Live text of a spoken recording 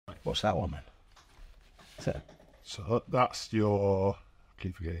What's that one, then? So that's your, I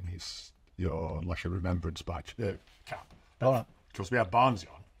keep forgetting, it's your, like a remembrance badge, cap. All right. Because we had Barnsley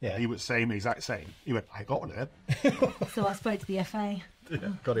on. Yeah. He was saying the exact same. He went, I got one of them. So I spoke to the FA. Yeah,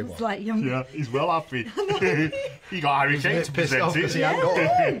 got him It's one. like young. Yeah, he's well happy. He got Harry Kane to Pissed present off it. because he hadn't got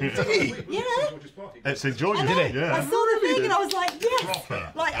one. Did he? Yeah. It's St George's, I did he? I saw the thing and I was like,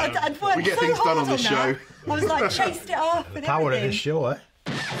 yes. Like I'd worked We get so things hard done on this that. show. I was like chased it off and Power of everything. this show, eh?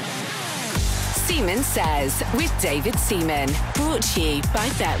 Seaman Says with David Seaman. Brought to you by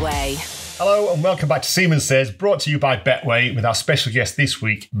Betway. Hello and welcome back to Seaman Says, brought to you by Betway with our special guest this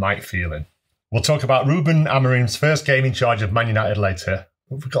week, Mike Phelan. We'll talk about Ruben Amorim's first game in charge of Man United later.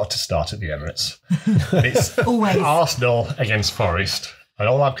 We've got to start at the Emirates. And it's Always. Arsenal against Forest. And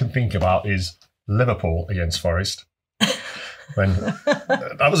all I can think about is Liverpool against Forest. When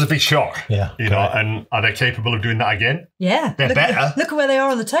that was a big shock. Yeah, you know, and are they capable of doing that again? Yeah. They're better. Look at where they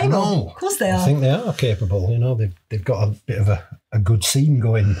are on the table. No. Of course they I are. think they are capable. You know, they've got a bit of a good scene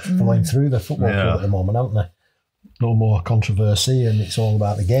going, flowing through the football club at the moment, haven't they? No more controversy, and it's all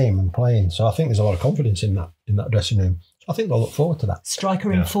about the game and playing. So I think there's a lot of confidence in that dressing room. I think they'll look forward to that.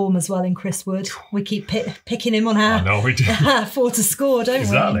 Striker in form as well in Chris Wood. We keep picking him on I know we do. for to score, don't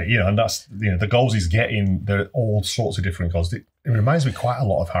Exactly. we? You know, and that's, you know, the goals he's getting, they're all sorts of different goals. It reminds me quite a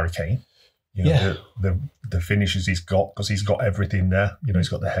lot of Harry Kane. You know, the finishes he's got, because he's got everything there. You know, he's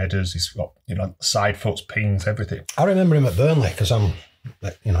got the headers, he's got, you know, side foots, pings, everything. I remember him at Burnley because I'm,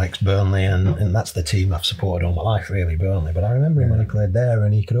 you know, ex-Burnley, and that's the team I've supported all my life, really, Burnley. But I remember him when he played there,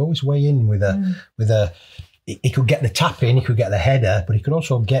 and he could always weigh in with a. He could get the tap in, he could get the header, but he could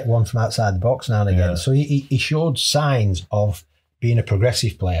also get one from outside the box now and again. So he showed signs of being a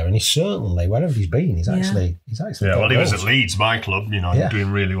progressive player, and he's certainly, wherever he's been, he's actually. Yeah, well, he was at Leeds, my club, you know,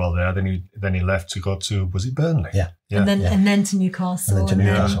 doing really well there. Then he left to go to, was it Burnley? Yeah. And then to Newcastle. And then to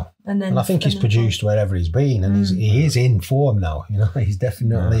Newcastle. And I think he's produced wherever he's been, and he is in form now. You know, he's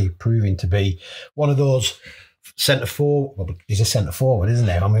definitely proving to be one of those centre forward. Well, he's a centre forward, isn't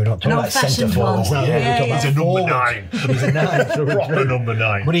he? I mean, we're not talking about centre forwards now. He's a number 9. He's a 9. Proper number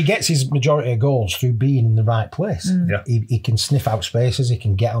 9. But he gets his majority of goals through being in the right place. Yeah. He can sniff out spaces. He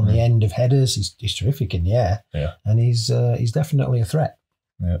can get on the end of headers. He's terrific in the air. Yeah. And he's definitely a threat.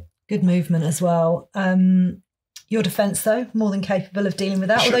 Yeah. Good movement as well. Your defence, though, more than capable of dealing with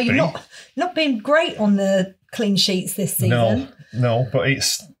that. Although you've not been great on the clean sheets this season. No, but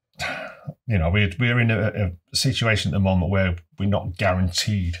it's, you know, we're in a situation at the moment where we're not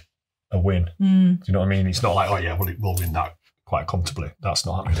guaranteed a win. Do you know what I mean? It's not like, oh yeah, we'll win that quite comfortably. That's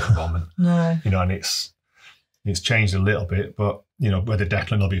not happening at the moment. No. You know, and it's changed a little bit, but, you know, whether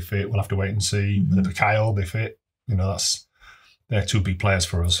Declan will be fit, we'll have to wait and see. Whether Kyle will be fit, you know, they're two big players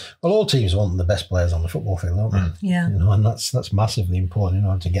for us. Well, all teams want the best players on the football field, don't they? Yeah. You know, and that's massively important in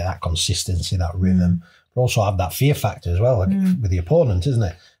order to get that consistency, that rhythm, but also have that fear factor as well with the opponent, isn't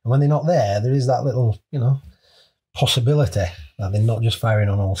it? And when they're not there is that little, you know, possibility that they're not just firing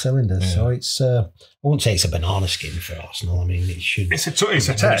on all cylinders. Yeah. So it's, I wouldn't say it's a banana skin for Arsenal. I mean, it should. It's a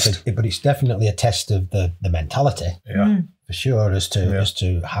test, but it's definitely a test of the mentality. Yeah. For sure, as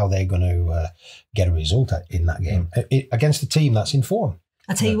to how they're going to get a result in that game against a team that's in form.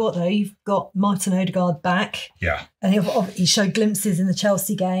 I tell you what, though, you've got Martin Odegaard back. Yeah. And he showed glimpses in the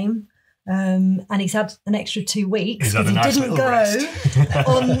Chelsea game. And he's had an extra 2 weeks because he didn't go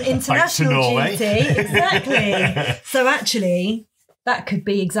on international duty. Exactly. So actually, that could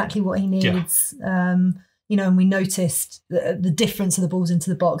be exactly what he needs. Yeah. You know, and we noticed the difference of the balls into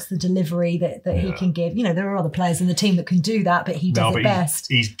the box, the delivery that he can give. You know, there are other players in the team that can do that, but he does it best.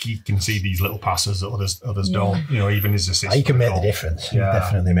 He can see these little passes that others don't. You know, even his assist. He can make the difference. He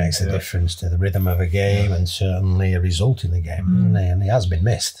definitely makes a difference to the rhythm of a game and certainly a result in the game, doesn't he? And he has been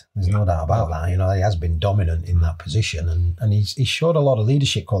missed. There's no doubt about that. You know, he has been dominant in that position, and he's showed a lot of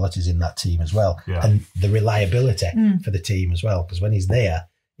leadership qualities in that team as well, and the reliability for the team as well. Because when he's there,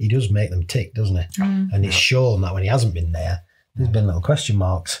 he does make them tick, doesn't he? And it's shown that when he hasn't been there, there's been little question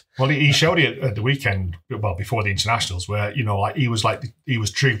marks. Well, he showed it at the weekend, well, before the internationals, where, you know, like he was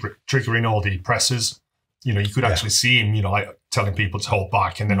triggering all the presses. You know, you could actually see him, you know, like telling people to hold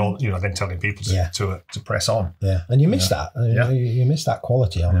back, and then then telling people to press on. Yeah, and you miss that. You miss that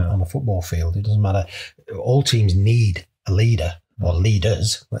quality on the football field. It doesn't matter. All teams need a leader or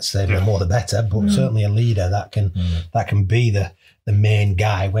leaders. Let's say the more the better, but certainly a leader that can be the main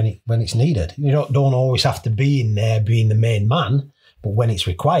guy when it's needed. You don't always have to be in there being the main man, but when it's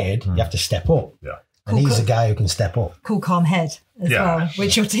required, you have to step up. Yeah. And he's a guy who can step up. Cool, calm head as well,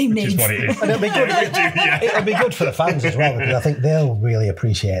 which your team needs. What it is. And it'll be good for the fans as well, because I think they'll really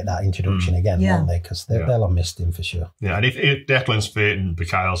appreciate that introduction again, won't they? Because they'll have missed him for sure. Yeah, and if Declan's fit and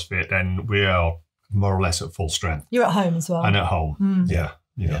Bakayo's fit, then we are more or less at full strength. You're at home as well. And at home,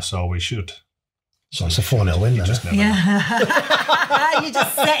 so we should. So it's a 4-0 win, then. You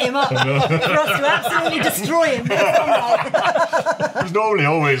just set him up for us to absolutely destroy him. There's normally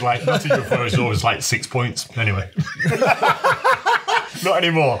always Nottingham Forest is always 6 points. Anyway. Not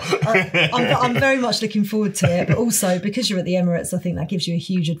anymore. I'm very much looking forward to it, but also because you're at the Emirates, I think that gives you a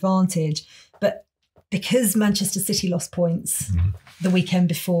huge advantage. But because Manchester City lost points the weekend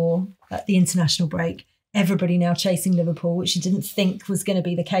before at the international break, everybody now chasing Liverpool, which you didn't think was going to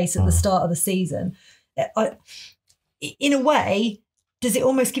be the case at the start of the season. In a way, does it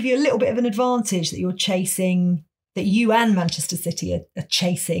almost give you a little bit of an advantage that you're chasing, that you and Manchester City are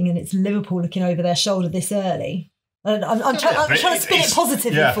chasing, and it's Liverpool looking over their shoulder this early? I'm trying to spin it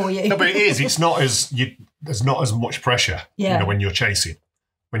positively for you. No, but it is. It's not there's not as much pressure when you're chasing.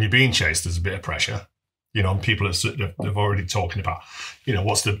 When you're being chased, there's a bit of pressure. And people have already talking about,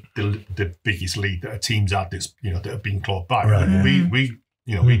 what's the biggest lead that a team's had that's, that have been clawed back. Right, we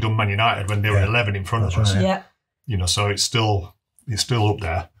we done Man United when they were 11 in front of us. Right. Yeah. So it's still up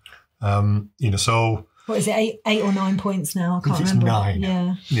there. So what is it? 8 or 9 points now? I can't remember. It's 9.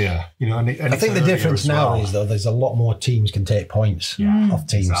 Yeah. Yeah. And I think the difference now is though there's a lot more teams can take points off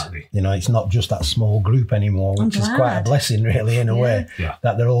teams. Exactly. It's not just that small group anymore, which is quite a blessing really in a way. Yeah.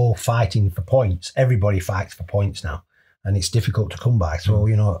 That they're all fighting for points. Everybody fights for points now. And it's difficult to come by. So,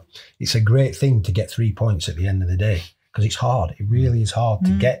 it's a great thing to get 3 points at the end of the day. Because it's hard. It really is hard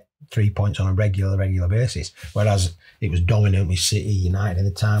to get 3 points on a regular basis. Whereas it was dominant with City, United in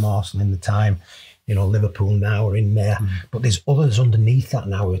the time, Arsenal in the time, Liverpool now are in there. But there's others underneath that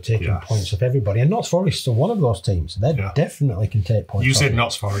now who are taking points off everybody. And Notts Forest are one of those teams. They definitely can take points. You said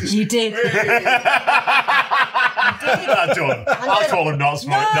Notts Forest. You did. I'll call them Notts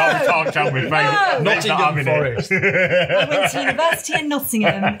Forest. No, we can't, can we? Nottingham Forest. I went to university in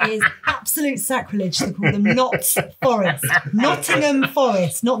Nottingham. It is absolute sacrilege to call them Notts Forest. Nottingham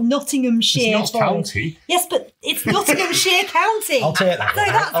Forest, not Nottinghamshire Forest. County. Yes, but it's Nottinghamshire County. I'll take that one.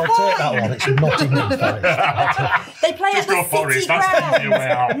 I'll take that one. It's Nottingham Forest. They play at the City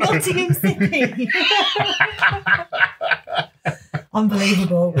ground. Nottingham City.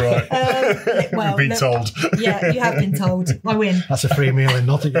 Unbelievable. Right. Well, You've been told. Yeah, you have been told. I win. That's a free meal in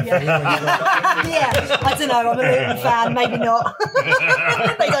Nottingham. I don't know. I'm a Luton fan. Maybe not.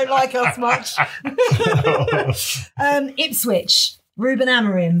 They don't like us much. Ipswich, Ruben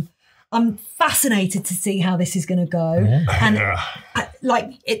Amorim. I'm fascinated to see how this is going to go. And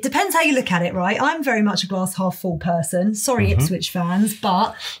it depends how you look at it, right? I'm very much a glass half full person. Sorry, Ipswich fans,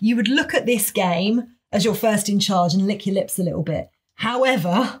 but you would look at this game as your first in charge and lick your lips a little bit.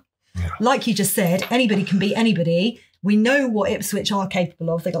 However, like you just said, anybody can beat anybody. We know what Ipswich are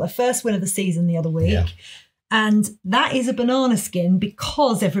capable of. They got their first win of the season the other week. Yeah. And that is a banana skin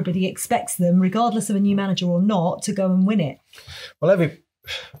because everybody expects them, regardless of a new manager or not, to go and win it. Well,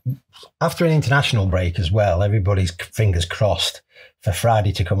 after an international break as well, everybody's fingers crossed for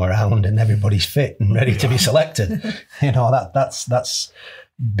Friday to come around and everybody's fit and ready to be selected. That's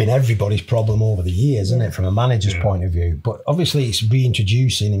been everybody's problem over the years, isn't it, from a manager's point of view? But obviously it's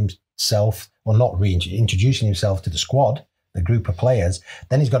reintroducing himself, or not reintroducing himself to the squad, the group of players.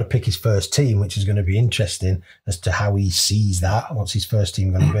 Then he's got to pick his first team, which is going to be interesting as to how he sees that. What's his first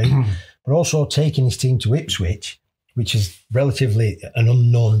team going to be? But also taking his team to Ipswich, which is relatively an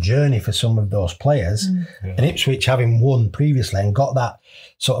unknown journey for some of those players. And Ipswich, having won previously and got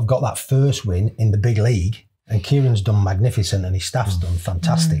that first win in the big league, and Kieran's done magnificent and his staff's done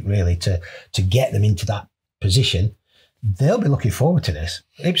fantastic, really, to get them into that position. They'll be looking forward to this.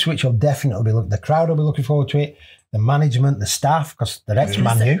 Ipswich will definitely the crowd will be looking forward to it. The management, the staff, because they're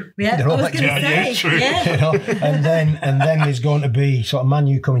ex-Man U. Yeah, I was going to say. True. Yeah. And then there's going to be sort of Man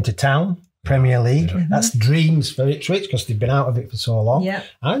U coming to town. Premier League. That's dreams for Ipswich because they've been out of it for so long. Yeah.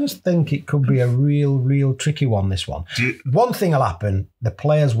 I just think it could be a real tricky one, this one. One thing will happen, the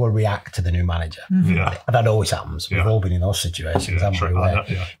players will react to the new manager. And that always happens. We've all been in those situations, haven't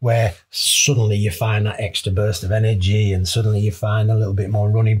we? Where suddenly you find that extra burst of energy and suddenly you find a little bit more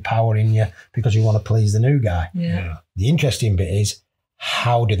running power in you because you want to please the new guy. The interesting bit is,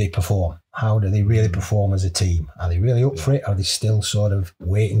 how do they perform? How do they really perform as a team? Are they really up for it? Or are they still sort of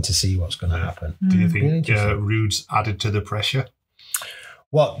waiting to see what's going to happen? Do you think Rude's added to the pressure?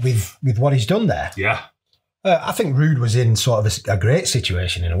 What, with what he's done there? Yeah. I think Ruud was in sort of a great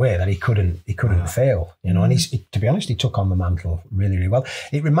situation in a way that he couldn't fail, you know. And to be honest, he took on the mantle really, really well.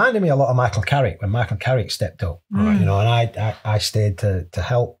 It reminded me a lot of Michael Carrick when Michael Carrick stepped up, you know. And I stayed to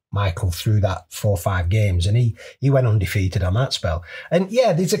help Michael through that 4 or 5 games, and he went undefeated on that spell. And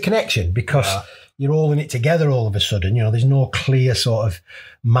yeah, there's a connection because you're all in it together all of a sudden. You know, there's no clear sort of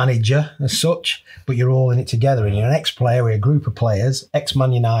manager as such, but you're all in it together, and you're an ex-player with a group of players,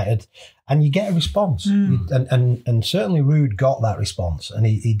 ex-Man United. And you get a response. And certainly Ruud got that response, and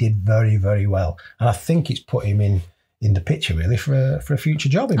he did very, very well. And I think it's put him in the picture really for a future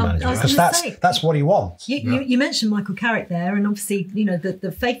job in management, because that's what he wants. You mentioned Michael Carrick there, and obviously, you know,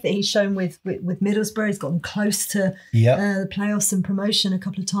 the faith that he's shown with Middlesbrough. He's gotten close to the playoffs and promotion a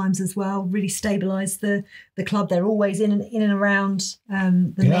couple of times as well. Really stabilised the club. They're always in and around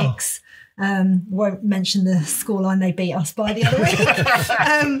the mix. Won't mention the scoreline they beat us by the other week.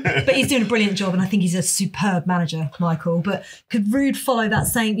 But he's doing a brilliant job, and I think he's a superb manager, Michael. But could Ruud follow that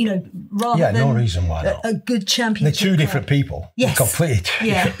same, you know, rather than no reason why not. A good championship They're two different people. Yes. Completely two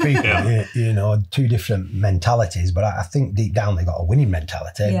different people. You know, two different mentalities. But I think deep down they've got a winning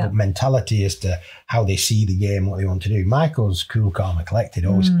mentality. But mentality as to how they see the game, what they want to do. Michael's cool, calm and collected.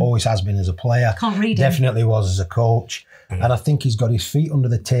 Always has been as a player. Can't read him. Definitely was as a coach. And I think he's got his feet under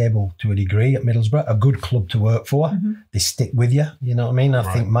the table to a degree at Middlesbrough, a good club to work for. They stick with you, you know what I mean? I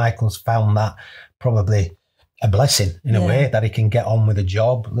think Michael's found that probably a blessing in a way, that he can get on with a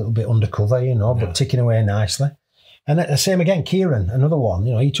job, a little bit undercover, you know, but ticking away nicely. And the same again, Kieran, another one,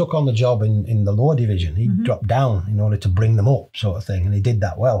 you know, he took on the job in the lower division. He dropped down in order to bring them up, sort of thing, and he did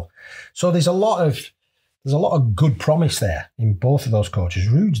that well. So there's a lot of good promise there in both of those coaches.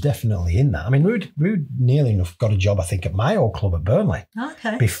 Ruud's definitely in that. I mean, Ruud nearly enough got a job, I think, at my old club at Burnley.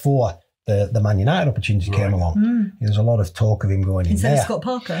 Okay. Before the Man United opportunity came along. There's a lot of talk of him going in there. Instead of Scott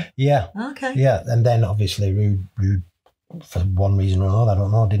Parker? Yeah. Okay. Yeah, and then obviously Ruud, for one reason or another, I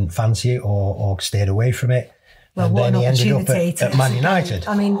don't know, didn't fancy it or stayed away from it. Well, and what then an he ended opportunity up at Man United.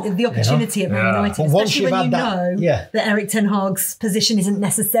 I mean, the opportunity at Man United, especially when you know that Eric Ten Hag's position isn't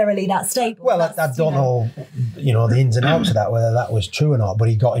necessarily that stable. Well, I don't know, you know, the ins and outs of that, whether that was true or not, but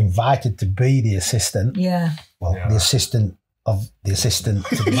he got invited to be the assistant. Yeah. Well, the assistant of the assistant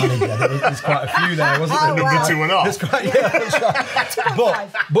to the manager. There's quite a few there, wasn't there? Number 2.5. That's right.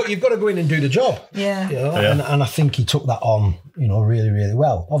 But you've got to go in and do the job. Yeah. You know? And I think he took that on, you know, really, really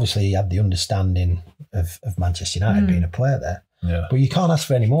well. Obviously, he had the understanding of Manchester United being a player there. Yeah. But you can't ask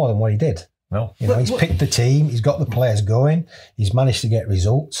for any more than what he did. No. You know, he's picked the team, he's got the players going, he's managed to get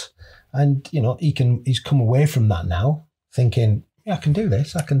results, and you know, he's come away from that now thinking, I can do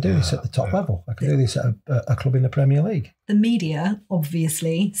this. I can do this at the top level. I can do this at a club in the Premier League. The media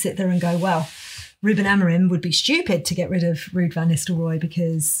obviously sit there and go, well, Ruben Amorim would be stupid to get rid of Ruud van Nistelrooy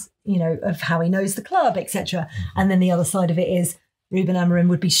because, you know, of how he knows the club, etc. And then the other side of it is Ruben Amorim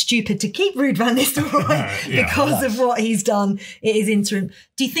would be stupid to keep Ruud van Nistelrooy because of what he's done. It is interim.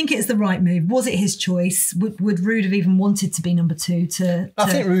 Do you think it's the right move? Was it his choice? Would Ruud have even wanted to be number 2? I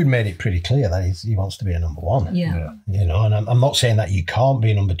think Ruud made it pretty clear that he wants to be a number 1. Yeah. You know, and I'm not saying that you can't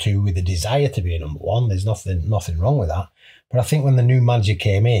be a number 2 with a desire to be a number 1. There's nothing wrong with that. But I think when the new manager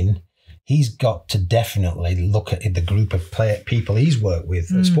came in, he's got to definitely look at the group of people he's worked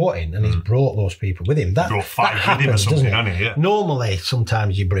with at Sporting, and he's brought those people with him. That happens, doesn't it? Yeah. Normally,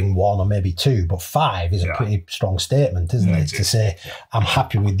 sometimes you bring 1 or maybe 2, but 5 is a pretty strong statement, isn't it? To say, I'm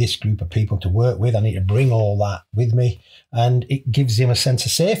happy with this group of people to work with. I need to bring all that with me. And it gives him a sense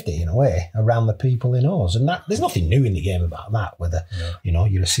of safety, in a way, around the people he knows. And that there's nothing new in the game about that, whether you know,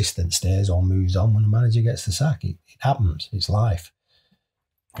 your assistant stays or moves on when the manager gets the sack. It happens. It's life.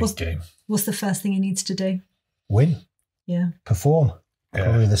 What's the first thing he needs to do? Win. Yeah. Perform.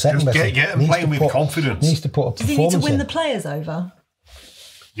 Probably the second best. Get him playing with confidence. Needs to put a Does he need to win the players over?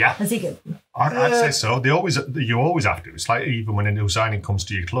 Yeah. Has he good? I'd say so. You always have to. It's like even when a new signing comes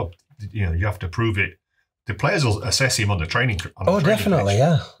to your club, you know, you have to prove it. The players will assess him on the training. Definitely,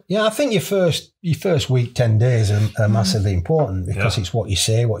 yeah. I think your first week, 10 days are massively important because it's what you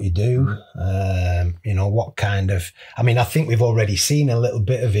say, what you do. You know, what kind of. I mean, I think we've already seen a little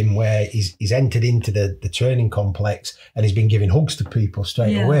bit of him where he's entered into the training complex and he's been giving hugs to people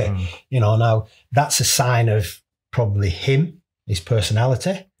straight away. You know, now that's a sign of probably him, his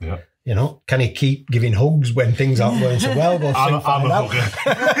personality. Yeah. You know, can he keep giving hugs when things aren't going so well? We'll soon find out. Me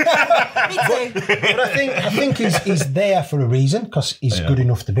too. But I think he's there for a reason because he's good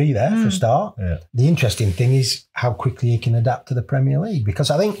enough to be there for a start. Yeah. The interesting thing is how quickly he can adapt to the Premier League,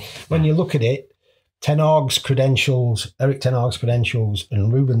 because I think when you look at it, Eric Ten Hag's credentials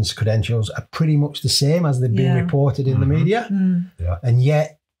and Ruben's credentials are pretty much the same as they've been reported in the media. Yeah. And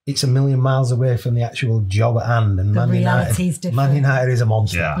yet it's a million miles away from the actual job at hand. And Man United is a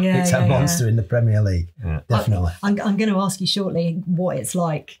monster. Yeah. It's a monster in the Premier League, definitely. I'm going to ask you shortly what it's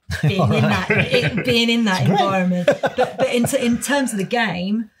like being in that environment. But in terms of the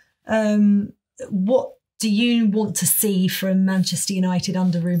game, what do you want to see from Manchester United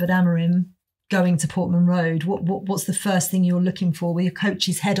under Ruben Amorim going to Portman Road? What's the first thing you're looking for with your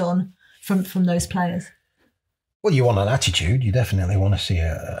coach's head on from those players? Well, you want an attitude. You definitely want to see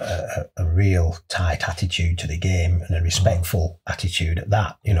a real tight attitude to the game and a respectful attitude at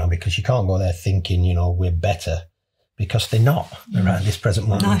that, because you can't go there thinking, we're better, because they're not. Around this present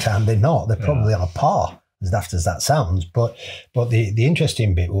moment in time, they're not. They're probably on a par, as daft as that sounds. But the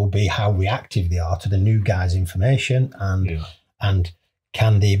interesting bit will be how reactive they are to the new guys' information and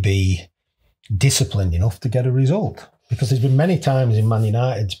can they be disciplined enough to get a result? Because there's been many times in Man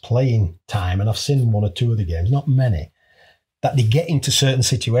United's playing time, and I've seen one or two of the games, not many, that they get into certain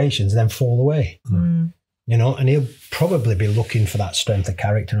situations and then fall away. And he'll probably be looking for that strength of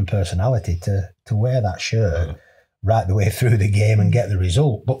character and personality to wear that shirt right the way through the game and get the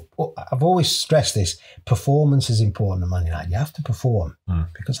result. But I've always stressed this, performance is important at Man United. You have to perform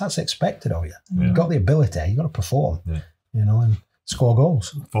because that's expected of you. You've got the ability, you've got to perform, and score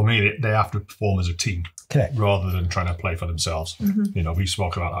goals. For me, they have to perform as a team. Correct. Rather than trying to play for themselves. We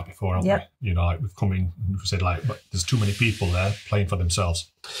spoke about that before, haven't we? We've come in and we've said, but there's too many people there playing for themselves.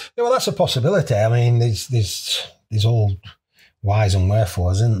 Yeah, well, that's a possibility. I mean, there's all whys and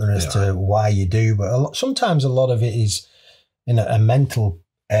wherefores, isn't there, as to why you do. But sometimes a lot of it is in a mental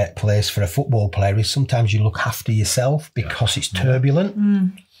place for a football player is sometimes you look after yourself because it's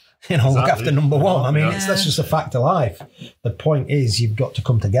turbulent. Look after number one. I mean, that's just a fact of life. The point is, you've got to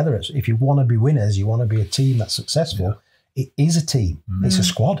come together. If you want to be winners, you want to be a team that's successful. It is a team. It's a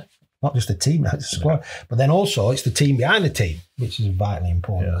squad, not just a team. It's a squad. But then also, it's the team behind the team, which is vitally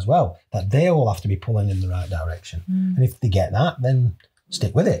important as well. That they all have to be pulling in the right direction. And if they get that, then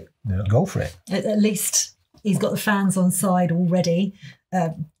stick with it. Go for it. At least he's got the fans on side already.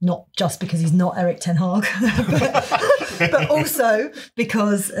 Not just because he's not Eric Ten Hag, but also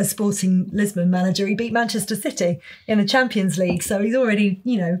because as Sporting Lisbon manager, he beat Manchester City in the Champions League. So he's already,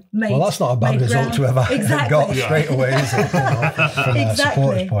 made. Well, that's not a bad result to have got straight away, is it? From a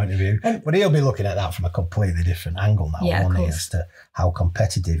supporter's point of view. But he'll be looking at that from a completely different angle now, won't he, as to how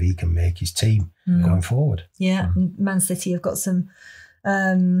competitive he can make his team going forward. Yeah, Man City have got some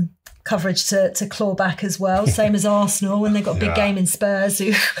coverage to claw back as well, same as Arsenal when they've got a big game in Spurs,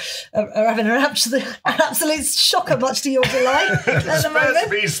 who are having an absolute shocker, much to your delight at the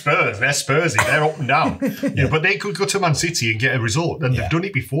moment. Spurs, they're Spursy, they're up and down. But they could go to Man City and get a result, and they've done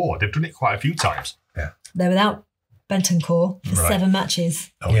it before. They've done it quite a few times. They're without Bentancur for 7 matches.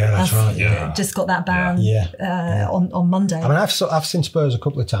 That's right. Just got that ban on Monday. I mean, I've seen Spurs a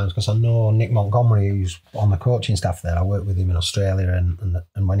couple of times because I know Nick Montgomery, who's on the coaching staff there. I worked with him in Australia,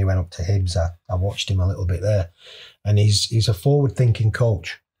 and when he went up to Hibs, I watched him a little bit there. And he's a forward-thinking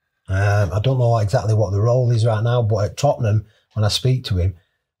coach. I don't know exactly what the role is right now, but at Tottenham, when I speak to him,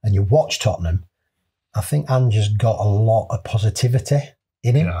 and you watch Tottenham, I think Ange's got a lot of positivity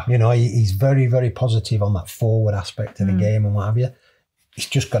in him. He's very, very positive on that forward aspect of the game and what have you. He's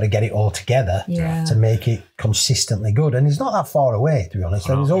just got to get it all together to make it consistently good. And he's not that far away, to be honest.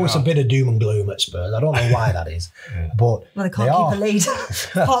 There's always a bit of doom and gloom at Spurs. I don't know why that is. But they can't keep a lead,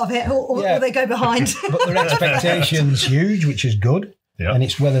 part of it, or they go behind. But their expectation's huge, which is good. And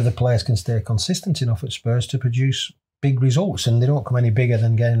it's whether the players can stay consistent enough at Spurs to produce big results, and they don't come any bigger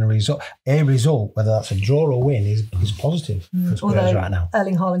than getting a result. A result, whether that's a draw or win, is positive for Spurs right now.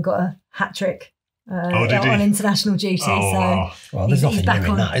 Erling Haaland got a hat-trick on international duty. Well, there's nothing new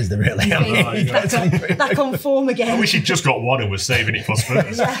in that, is there really? He's back on form again. I wish he'd just got one and was saving it for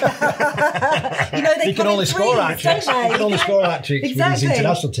Spurs. They can only score hat-tricks. He can only score hat-tricks with his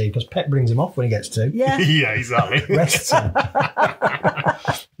international team because Pep brings him off when he gets 2. Yeah, exactly. Rests him.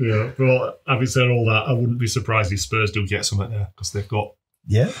 Well, having said all that, I wouldn't be surprised if Spurs do get something there because they've got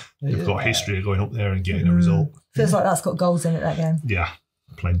history of going up there and getting a result. Feels like that's got goals in it, that game. Yeah,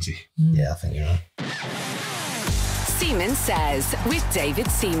 plenty. Yeah, I think you're right. Seaman Says with David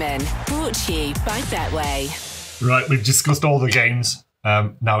Seaman, brought to you by Betway. Right, we've discussed all the games.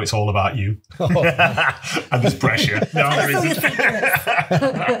 Now it's all about you. And there's pressure. No, there isn't.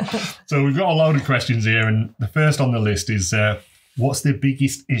 So we've got a load of questions here, and the first on the list is what's the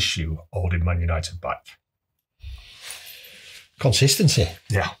biggest issue holding Man United back? Consistency.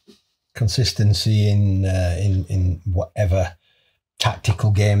 Yeah. Consistency in whatever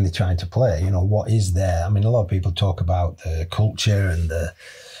tactical game they're trying to play. What is there? I mean, a lot of people talk about the culture and the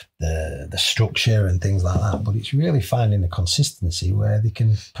the structure and things like that, but it's really finding the consistency where they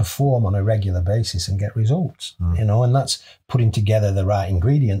can perform on a regular basis and get results, and that's putting together the right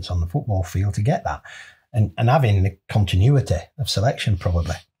ingredients on the football field to get that, and having the continuity of selection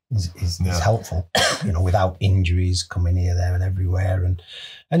probably is helpful, without injuries coming here, there and everywhere,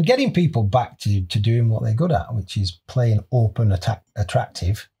 and getting people back to doing what they're good at, which is playing open,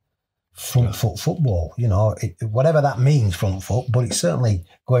 attractive, front foot football, whatever that means, front foot, but it's certainly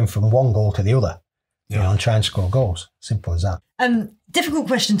going from one goal to the other, and trying to score goals. Simple as that. Difficult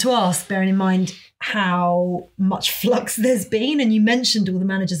question to ask, bearing in mind how much flux there's been, and you mentioned all the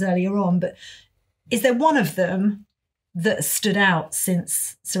managers earlier on, but is there one of them that stood out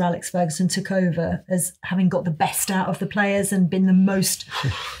since Sir Alex Ferguson took over as having got the best out of the players and been the most,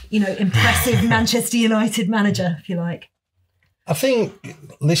 impressive Manchester United manager, if you like? I think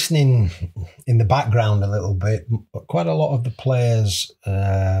listening in the background a little bit, quite a lot of the players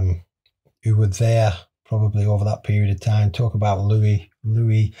who were there probably over that period of time talk about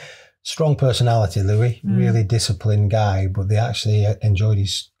Louis, strong personality, really disciplined guy, but they actually enjoyed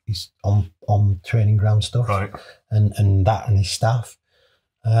his on training ground stuff, right? And that and his staff.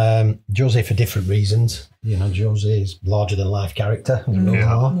 Jose for different reasons. Jose is larger than life character, as we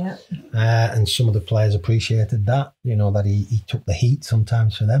all know. And some of the players appreciated that, that he took the heat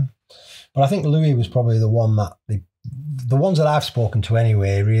sometimes for them. But I think Louis was probably the one that the ones that I've spoken to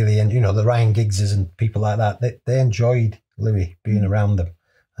anyway, really, and the Ryan Giggses and people like that, they enjoyed Louis being around them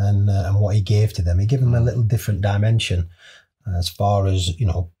and what he gave to them. He gave them a little different dimension as far as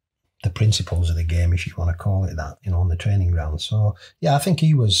the principles of the game, if you want to call it that, on the training ground. So, I think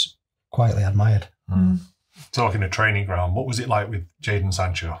he was quietly admired. Talking of training ground, what was it like with Jadon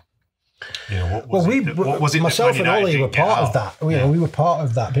Sancho? What was it? Myself and Ollie were part of that. We were part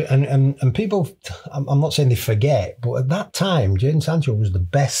of that. And people, I'm not saying they forget, but at that time, Jadon Sancho was the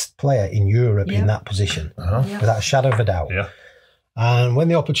best player in Europe in that position, without a shadow of a doubt. Yeah. And when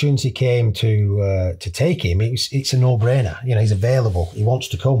the opportunity came to take him, it's a no-brainer. He's available. He wants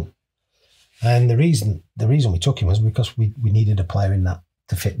to come. And the reason we took him was because we needed a player in that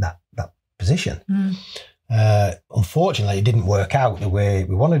to fit that position. Unfortunately, it didn't work out the way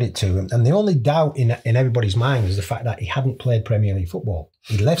we wanted it to. And the only doubt in everybody's mind was the fact that he hadn't played Premier League football.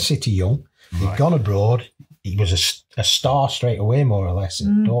 He left City young. He'd gone abroad. He was a star straight away, more or less, at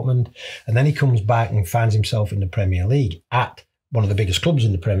Dortmund. And then he comes back and finds himself in the Premier League at one of the biggest clubs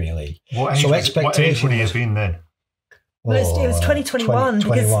in the Premier League. What age would he have been then? Well, it was 2021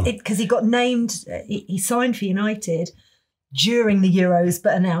 because he got named. He signed for United during the Euros,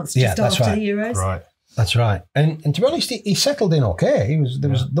 but announced just after the Euros. Right, that's right. And to be honest, he settled in okay.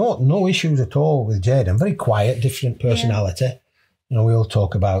 There was no issues at all with Jadon. Very quiet, different personality. We all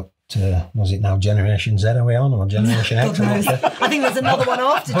talk about. Was it now Generation Z are we on, or Generation X? I think there's another one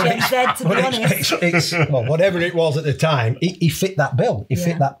after Gen Z, to be honest. It's whatever it was at the time, he fit that bill. He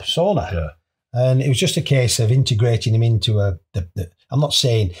fit that persona. Yeah. And it was just a case of integrating him into I'm not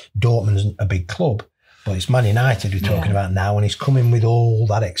saying Dortmund's a big club, but it's Man United we're talking about now, and he's coming with all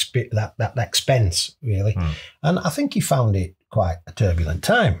that expense, really. And I think he found it quite a turbulent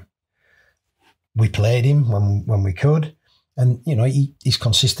time. We played him when we could, and his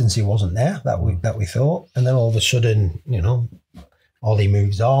consistency wasn't there that we thought. And then all of a sudden, Ollie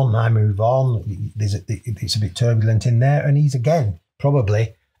moves on, I move on. It's a bit turbulent in there, and he's again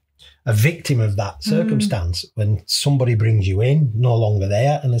probably a victim of that circumstance when somebody brings you in, no longer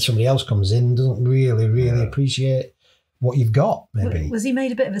there, and then somebody else comes in, doesn't really appreciate what you've got, maybe. Was he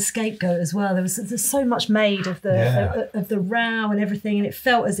made a bit of a scapegoat as well? There's so much made of the row and everything, and it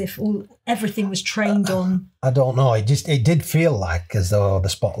felt as if everything was trained on. I don't know. It did feel like as though the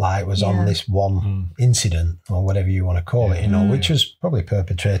spotlight was on this one incident, or whatever you want to call it, which was probably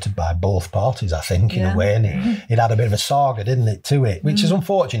perpetrated by both parties, I think, in a way. And it had a bit of a saga, didn't it, to it, which is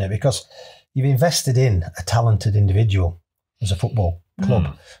unfortunate because you've invested in a talented individual as a football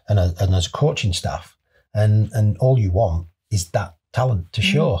club and as a coaching staff. And all you want is that talent to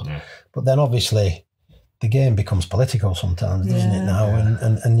show. But then obviously the game becomes political sometimes, doesn't it now?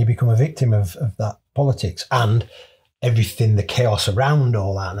 And you become a victim of that politics and everything, the chaos around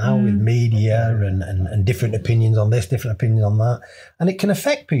all that now with media and different opinions on this, different opinions on that. And it can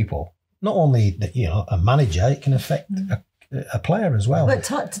affect people. Not only a manager, it can affect a player as well.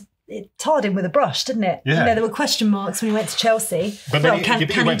 It tarred him with a brush, didn't it? Yeah. There were question marks when he went to Chelsea. But then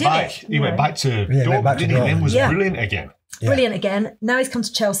he went back to Dortmund, didn't he? And was brilliant again. Brilliant again. Now he's come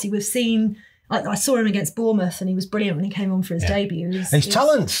to Chelsea. We've seen... I saw him against Bournemouth, and he was brilliant when he came on for his debut. His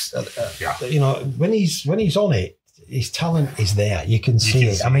talents, when he's on it, his talent is there. You can see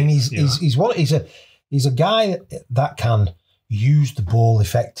it. I mean, he's a guy that can use the ball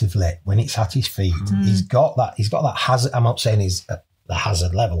effectively when it's at his feet. He's got that hazard. I'm not saying he's at the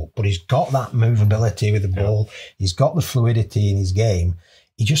hazard level, but he's got that movability with the ball. He's got the fluidity in his game.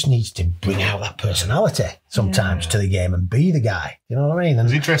 He just needs to bring out that personality sometimes to the game and be the guy. You know what I mean? And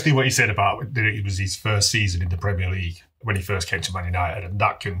it's interesting what he said about that it was his first season in the Premier League when he first came to Man United, and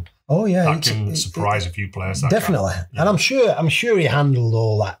that can surprise a few players. Definitely, and I'm sure he handled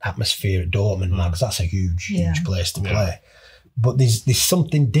all that atmosphere at Dortmund, because that's a huge place to play. But there's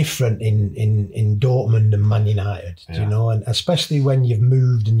something different in Dortmund and Man United, you know, and especially when you've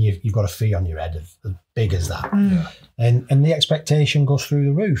moved and you've got a fee on your head as big as that, and the expectation goes through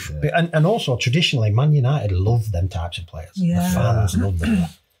the roof. And also traditionally, Man United love them types of players. The fans love them.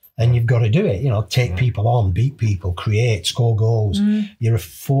 And you've got to do it, you know, take people on, beat people, create, score goals. You're a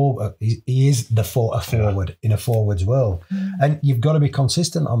forward. He is a forward in a forwards world. And you've got to be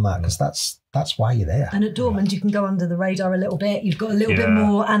consistent on that, because that's why you're there. And at Dortmund, you can go under the radar a little bit. You've got a little bit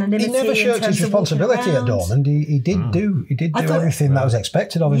more anonymity. He never shirked his responsibility at Dortmand. He did do everything that was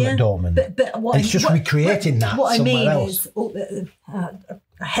expected of him at Dortmund. But it's just recreating that somewhere else. What I mean is,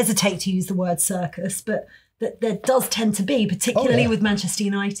 I hesitate to use the word circus, but there does tend to be, particularly with Manchester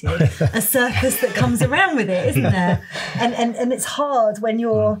United, a circus that comes around with it, isn't there? And it's hard when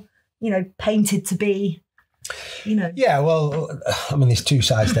you're, you know, painted to be, you know. Yeah, well, I mean, there's two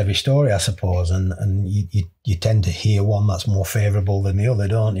sides to every story, I suppose, and you tend to hear one that's more favourable than the other,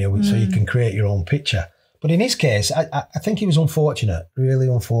 don't you? So you can create your own picture. But in his case, I think he was unfortunate, really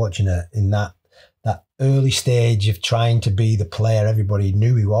unfortunate, in that early stage of trying to be the player everybody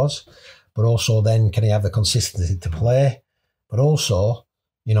knew he was. But also then, can he have the consistency to play? But also,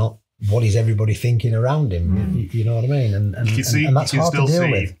 you know, what is everybody thinking around him? You know what I mean? And that's hard to deal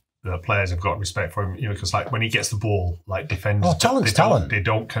with. The players have got respect for him, you know, because like when he gets the ball, like defenders, talent. They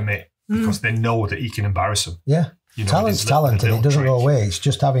don't commit because they know that he can embarrass them. Yeah, you know, talent's talent, and it doesn't go away. It's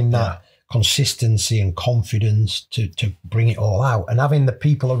just having that consistency and confidence to bring it all out, and having the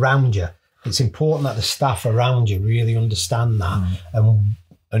people around you. It's important that the staff around you really understand that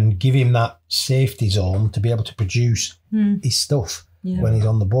and give him that safety zone to be able to produce his stuff when he's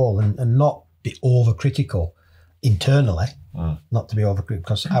on the ball, and not be overcritical internally. Not to be overcritical,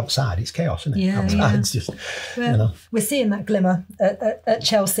 because outside it's chaos, isn't it? Outside it's just, you know. We're seeing that glimmer at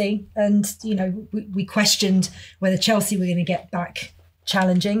Chelsea, and, you know, we questioned whether Chelsea were going to get back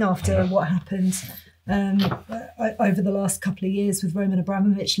challenging after what happened over the last couple of years with Roman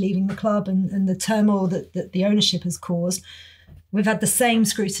Abramovich leaving the club and the turmoil that the ownership has caused. We've had the same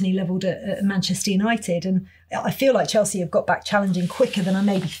scrutiny levelled at Manchester United, and I feel like Chelsea have got back challenging quicker than I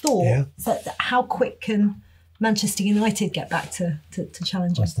maybe thought. Yeah. So how quick can Manchester United get back to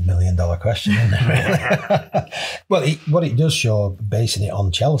challenging? That's the $1 million question, isn't it? Really? Well, what it does show, basing it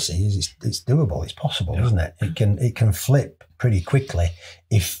on Chelsea, is it's doable. It's possible, isn't it? It can flip pretty quickly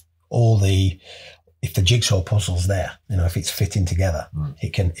if the jigsaw puzzle's there. You know, if it's fitting together,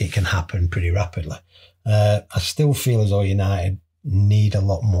 it can happen pretty rapidly. I still feel as though United need a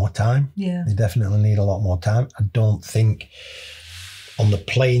lot more time. Yeah, they definitely need a lot more time. I don't think on the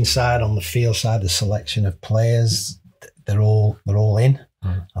playing side, on the field side, the selection of players, they're all in.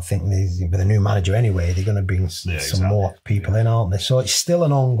 I think with a new manager anyway, they're going to bring some more people in, aren't they? So it's still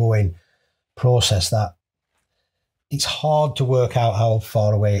an ongoing process that it's hard to work out how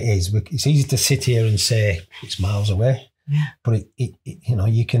far away it is. It's easy to sit here and say it's miles away. Yeah. But it you know,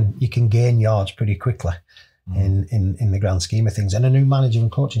 you can gain yards pretty quickly in the grand scheme of things, and a new manager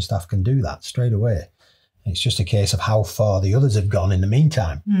and coaching staff can do that straight away. It's just a case of how far the others have gone in the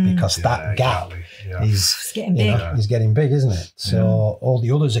meantime, because that gap is getting big. Is getting big, isn't it? So all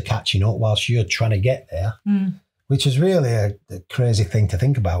the others are catching up whilst you're trying to get there, which is really a crazy thing to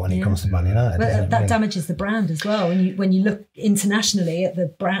think about when it comes to Man United. But that damages the brand as well. When you look internationally at the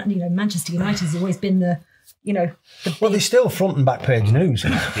brand, you know, Manchester United has always been the they're still front and back page news,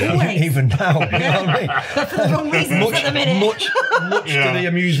 even now. You know what I mean? But for the wrong reasons at the minute. Much to the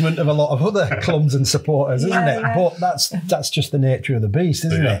amusement of a lot of other clubs and supporters, isn't it? Yeah. But that's just the nature of the beast,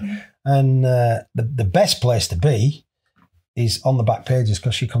 isn't it? And the best place to be is on the back pages,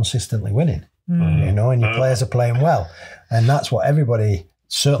 because you're consistently winning, you know, and your players are playing well, and that's what everybody,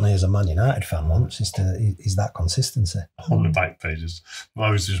 certainly as a Man United fan, wants, is that consistency. On the back pages. I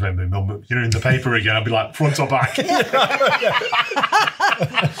always just remember, you're in the paper again, I'd be like, front or back?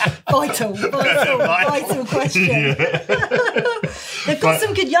 Vital question. They've got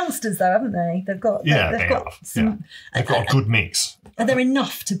some good youngsters though, haven't they? They've got a good mix. Are there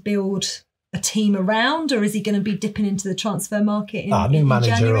enough to build a team around, or is he going to be dipping into the transfer market in new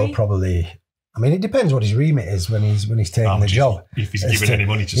manager January? Will probably... I mean, it depends what his remit is when he's taking the job. If he's given any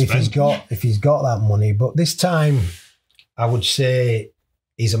money to spend. If he's got that money. But this time, I would say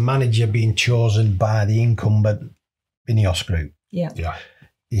he's a manager being chosen by the incumbent Ineos group. Yeah.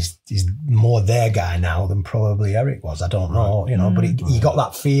 He's more their guy now than probably Eric was. I don't know, but he got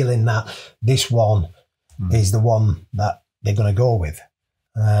that feeling that this one is the one that they're going to go with.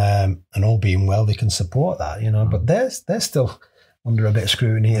 And all being well, they can support that, but they're still under a bit of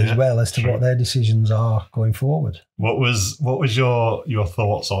scrutiny as well as to what their decisions are going forward. What was your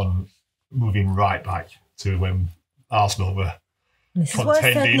thoughts on moving right back to when Arsenal were this is what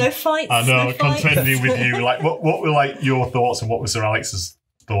I said, no fights. I know, no contending fights. with you. Like, what were like your thoughts and what was Sir Alex's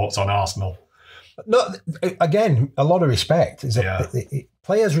thoughts on Arsenal? No, again, a lot of respect.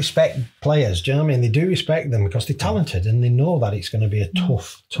 Players respect players. Do you know what I mean? They do respect them because they're talented and they know that it's going to be a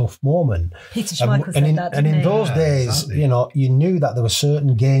tough moment. Peter Schmeichel said that, and in those days, exactly. You knew that there were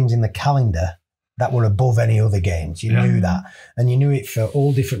certain games in the calendar that were above any other games. You knew that, and you knew it for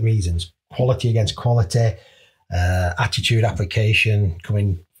all different reasons: quality against quality, attitude, application,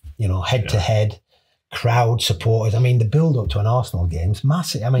 coming, head to head. Crowd supporters. I mean, the build-up to an Arsenal game is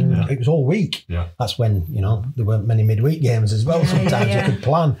massive. I mean, it was all week. Yeah. That's when, there weren't many midweek games as well. Sometimes you could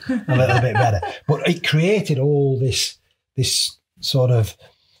plan a little bit better. But it created all this sort of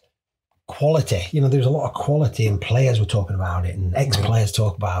quality. There was a lot of quality and players were talking about it and ex-players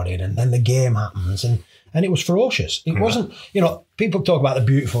talk about it and then the game happens and it was ferocious. It wasn't, people talk about the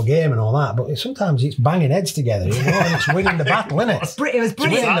beautiful game and all that, but sometimes it's banging heads together, and it's winning the battle, isn't it? It was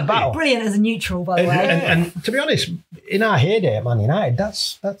brilliant. Winning the battle. Brilliant as a neutral, by the way. And to be honest, in our heyday at Man United,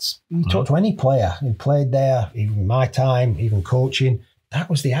 that's you talk to any player who played there, even my time, even coaching, that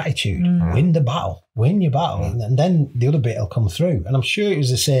was the attitude. Win the battle, win your battle, and then the other bit will come through. And I'm sure it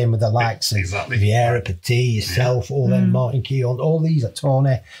was the same with the likes of Vieira, Petit, yourself, all them, Martin Keown, all these at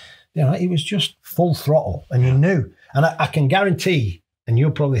Tony. It was just full throttle, and you knew. And I can guarantee, and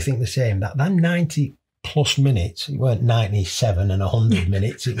you'll probably think the same, that 90 plus minutes, it weren't 97 and 100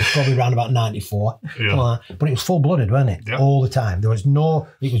 minutes, it was probably around about 94. But it was full-blooded, wasn't it? Yeah. All the time. There was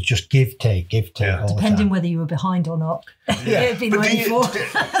it was just give, take all the time. Depending whether you were behind or not. It'd be 94,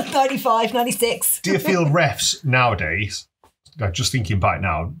 95, 96. Do you feel refs nowadays, just thinking back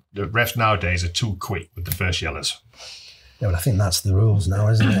now, the refs nowadays are too quick with the first yellows? Yeah, but I think that's the rules now,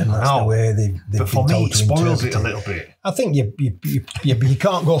 isn't it? And that's the way they've been told to interpret it. Spoils it a little bit. I think you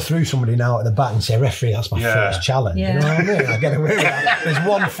can't go through somebody now at the back and say, referee, that's my first challenge. Yeah. You know what I mean? I get away with that. There's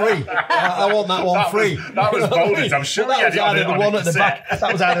one free. I want that one free. That was bolded. I'm sure he had it on the one at the back.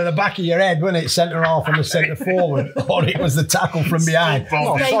 That was either the back of your head, wasn't it? Centre half and the centre forward, or it was the tackle from behind.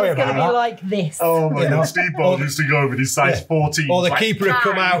 Oh, sorry about that. Be like this. Oh my God, Steve Bold used to go with his size 14. Or the keeper would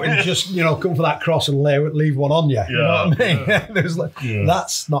come out and just come for that cross and leave one on you. You know what I mean?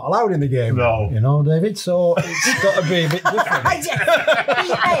 That's not allowed in the game. No. David. So it's got to be a bit different.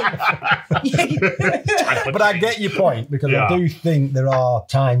 But I get your point, because I do think there are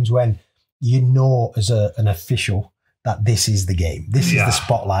times when as an official that this is the game. This is the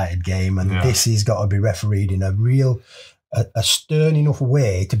spotlighted game, and this has got to be refereed in a stern enough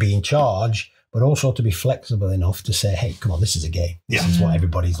way to be in charge, but also to be flexible enough to say, hey, come on, this is a game. This is what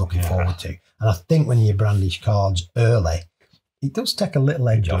everybody's looking forward to. And I think when you brandish cards early, it does take a little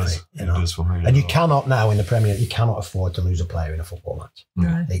edge off it. It does for me. And you cannot now in the Premier League, you cannot afford to lose a player in a football match.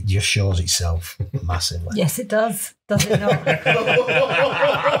 No. It just shows itself massively. Yes, it does. Does it not? I'm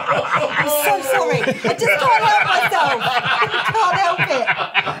so sorry. I just can't help myself. I can't help it.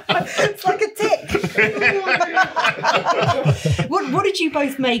 It's like a tick. What did you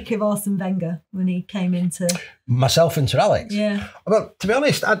both make of Arsene Wenger when he came into... Myself and Sir Alex? Yeah. Well, to be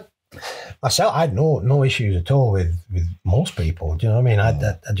honest, I had no issues at all with most people. Do you know what I mean? I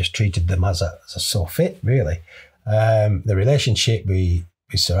just treated them as a so fit, really. The relationship with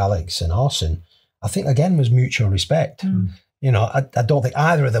Sir Alex and Arsene, I think, again, was mutual respect. I don't think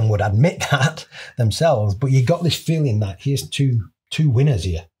either of them would admit that themselves, but you got this feeling that here's two winners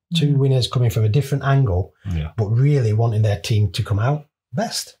here, two winners coming from a different angle, but really wanting their team to come out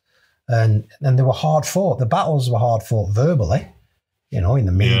best. And they were hard fought. The battles were hard fought verbally. In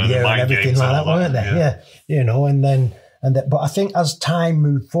the media and everything like that, weren't they? But I think as time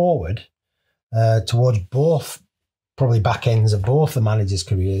moved forward towards both, probably back ends of both the managers'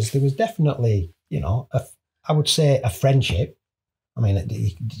 careers, there was definitely, I would say a friendship. I mean,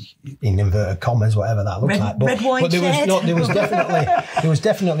 in inverted commas, whatever that looks like. But there was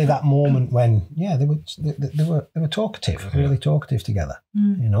definitely that moment when, they were talkative, really talkative together.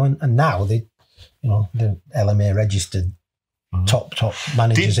 And now the LMA registered top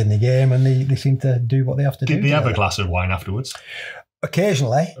managers in the game, and they seem to do what they have to do. Did they have a glass of wine afterwards?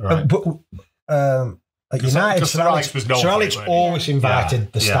 Occasionally, right. but At United, Sir Alex always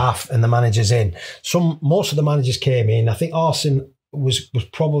invited the staff and the managers in. Most of the managers came in. I think Arsene was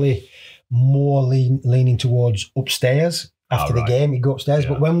probably more leaning towards upstairs after the game. He'd go upstairs,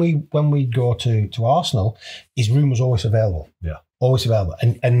 but when we'd go to Arsenal, his room was always available. Yeah, always available.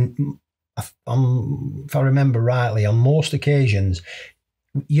 And if I remember rightly, on most occasions,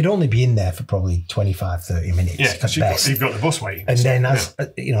 you'd only be in there for probably 25, 30 minutes. Yeah, because you've got the bus waiting. And then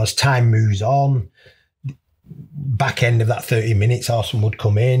as time moves on, back end of that 30 minutes, Arsene would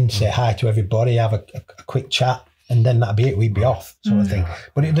come in, say hi to everybody, have a quick chat, and then that'd be it. We'd be off, sort of thing.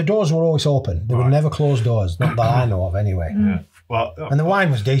 But the doors were always open. There were never closed doors, not that I know of, anyway. Yeah. Well, and the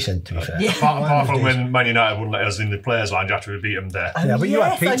wine was decent, to be fair. Yeah. Apart from when Man United wouldn't let us in the players' lounge after we beat them there. Yeah, but you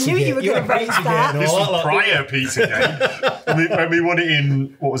had pizza. I knew you were going to raise that. This was prior pizza game. when we won it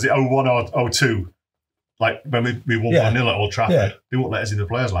in, what was it, 01 or 02? Like when we won 1-0 at Old Trafford, they wouldn't let us in the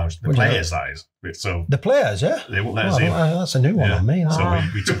players' lounge. The players, that is. So the players, yeah? They wouldn't let us in. That's a new one on me. So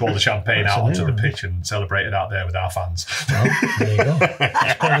we took all the champagne out onto the pitch and celebrated out there with our fans. Well, there you go.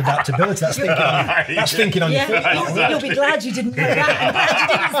 That's called adaptability. That's thinking on your feet. You'll be glad you didn't know that. I'm glad you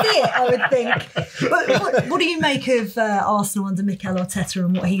didn't see it, I would think. But what do you make of Arsenal under Mikel Arteta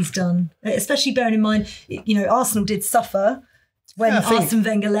and what he's done? Especially bearing in mind, Arsenal did suffer when Arsene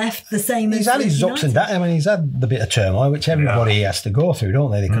Wenger left, the same as he's had his ups and downs. I mean, he's had the bit of turmoil, which everybody has to go through, don't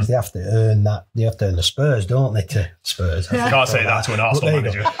they? Because they have to earn that. They have to earn the Spurs, don't they? To Spurs. You can't say that to an Arsenal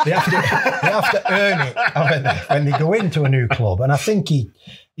manager. They have to earn it, haven't they, when they go into a new club. And I think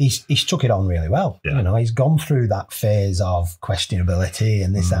he's took it on really well. Yeah. He's gone through that phase of questionability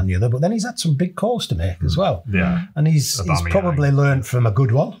and this and the other, but then he's had some big calls to make as well. Yeah, and he's probably learned from a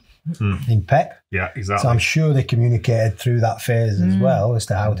good one. In Pep. Yeah, exactly. So I'm sure they communicated through that phase as well as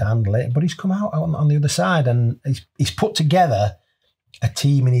to how to handle it. But he's come out on the other side and he's put together a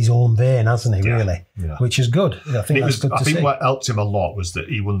team in his own vein, hasn't he, really? Yeah. Which is good. I think that's good to see. I think what helped him a lot was that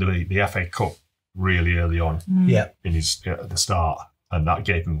he won the FA Cup really early on in his at the start. And that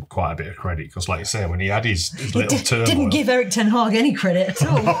gave him quite a bit of credit because, like you say, when he had his little turmoil... Didn't give Erik ten Hag any credit at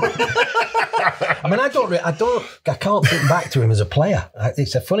all. I mean, I can't think back to him as a player.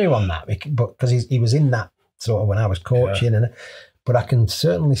 It's a funny one, that, because he was in that sort of when I was coaching, but I can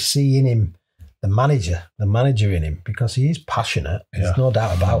certainly see in him the manager in him, because he is passionate. There's no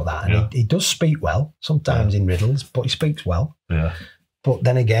doubt about that, and he does speak well, sometimes in riddles, but he speaks well. Yeah. But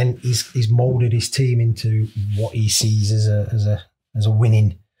then again, he's moulded his team into what he sees as a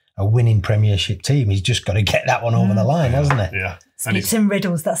winning Premiership team. He's just got to get that one over the line, hasn't he? Yeah. Speaks in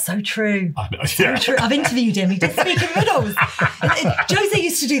riddles. That's so true. I know, so true. I've interviewed him. He does speak in riddles. Jose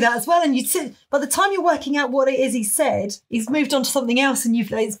used to do that as well. And by the time you're working out what it is he said, he's moved on to something else, and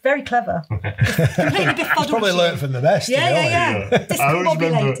it's very clever. Completely befuddled. He's probably learned from the best. Yeah. I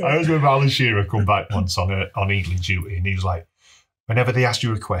always remember Alan Shearer come back once on England duty, and he was like, whenever they asked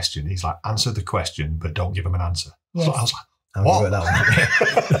you a question, he's like, answer the question, but don't give them an answer. Yes. So I was like, what?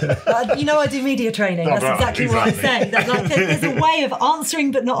 I do media training. That's exactly what I say. There's a way of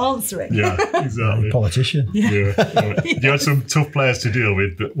answering but not answering. Yeah, exactly. Politician. Yeah. You had some tough players to deal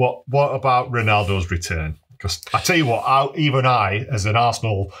with, but what about Ronaldo's return? Because I tell you what, even I, as an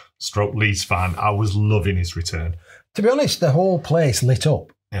Arsenal/Leeds fan, I was loving his return. To be honest, the whole place lit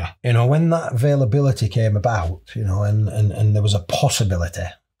up. Yeah. When that availability came about, and there was a possibility.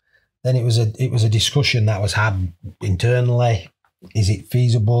 Then it was a discussion that was had internally. Is it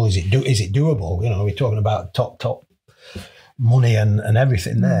feasible? Is it doable? We're talking about top money and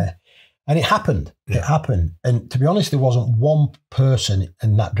everything there, and it happened. Yeah. It happened. And to be honest, there wasn't one person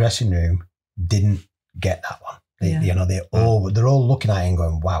in that dressing room didn't get that one. They're all looking at it and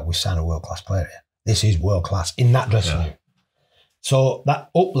going, "Wow, we signed a world class player here. This is world class in that dressing room." So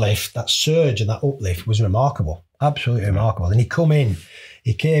that uplift, that surge, and that uplift was remarkable, absolutely remarkable. And He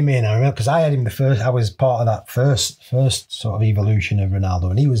came in, I remember, because I had him I was part of that first sort of evolution of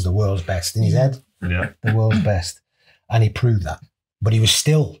Ronaldo, and he was the world's best in his head. Yeah. The world's best. And he proved that. But he was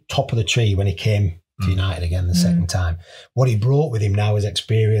still top of the tree when he came to United again the second time. What he brought with him now is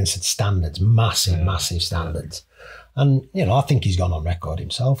experience and standards, massive standards. And, I think he's gone on record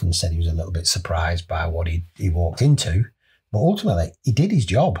himself and said he was a little bit surprised by what he walked into. But ultimately, he did his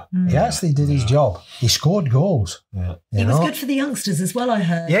job. He actually did his job. He scored goals. Yeah. He was good for the youngsters as well, I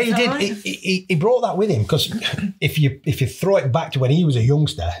heard. Yeah, he did. Right? He brought that with him, because if you throw it back to when he was a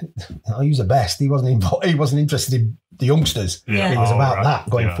youngster, he was the best. He wasn't interested in the youngsters. Yeah. It was about that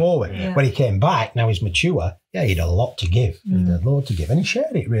going forward. Yeah. When he came back, now he's mature. Yeah, he had a lot to give. He had a lot to give, and he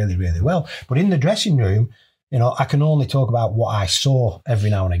shared it really, really well. But in the dressing room, I can only talk about what I saw every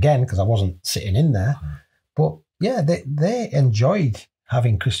now and again because I wasn't sitting in there. But yeah, they enjoyed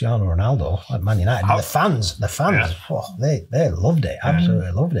having Cristiano Ronaldo at Man United. And the fans, they loved it.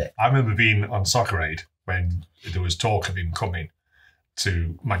 Absolutely loved it. I remember being on Soccer Aid when there was talk of him coming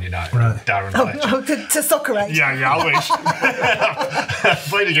to Man United. Right. Darren Fletcher. To Soccer Aid. Yeah, I wish.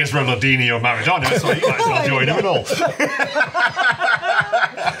 Played against Ronaldinho and Maradona, so you might as well join him and all.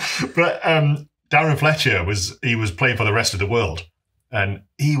 But Darren Fletcher was playing for the rest of the world. And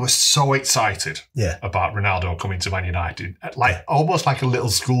he was so excited about Ronaldo coming to Man United, almost like a little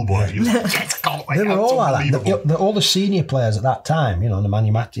schoolboy. He was like, yes, can't wait. They were all like that. All the senior players at that time, the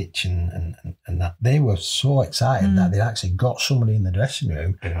Nemanja Matic and that, they were so excited that they actually got somebody in the dressing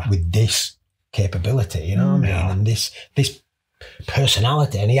room with this capability, you know what I mean? And this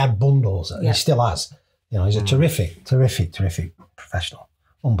personality. And he had bundles. He still has. He's a terrific professional.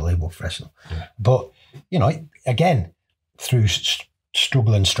 Unbelievable professional. Yeah. But, again, through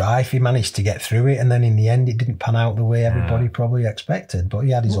struggle and strife, he managed to get through it, and then in the end it didn't pan out the way everybody probably expected, but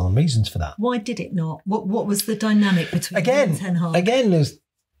he had his own reasons for that. Why did it not? What was the dynamic between him and Ten Hag? Again,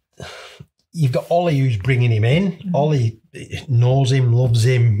 you've got Ollie who's bringing him in. Ollie knows him, loves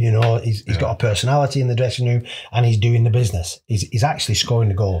him, he's got a personality in the dressing room, and he's doing the business. He's actually scoring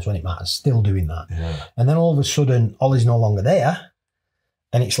the goals when it matters, still doing that. And then all of a sudden Ollie's no longer there,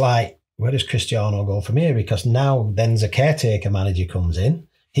 and it's like, where does Cristiano go from here? Because now then's a caretaker manager comes in.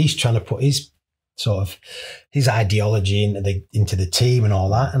 He's trying to put his ideology into the team and all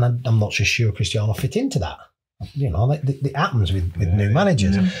that. And I'm not so sure Cristiano fit into that. It happens with new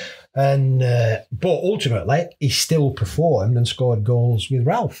managers. And but ultimately, he still performed and scored goals with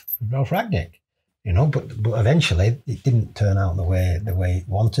Ralph Rangnick. But eventually it didn't turn out the way it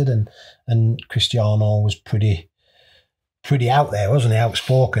wanted. And Cristiano was pretty out there, wasn't he?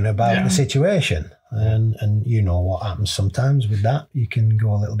 Outspoken about the situation, and what happens sometimes with that. You can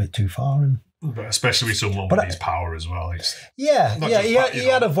go a little bit too far, but especially with someone with his power as well. He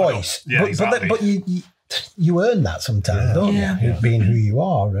had a voice, but you earn that sometimes, don't you? Being who you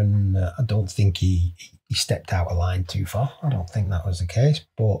are, and I don't think he stepped out of line too far. I don't think that was the case,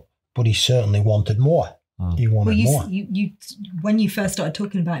 but he certainly wanted more. He wanted more. You when you first started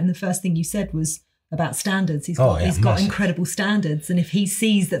talking about him, the first thing you said was about standards. He's got incredible standards, and if he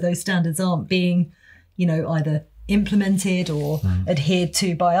sees that those standards aren't being, either implemented or adhered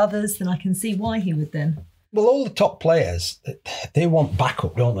to by others, then I can see why he would then. Well, all the top players, they want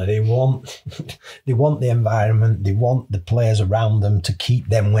backup, don't they? They want the environment, they want the players around them to keep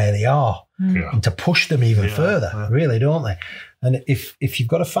them where they are and to push them even further, really, don't they? And if you've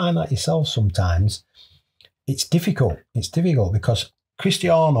got to find that yourself sometimes, it's difficult. It's difficult because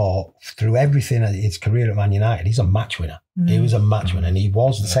Cristiano, through everything in his career at Man United, he's a match winner. He was a match winner, and he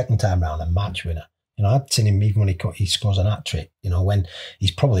was the second time round a match winner. I'd seen him even when he scores an hat-trick, when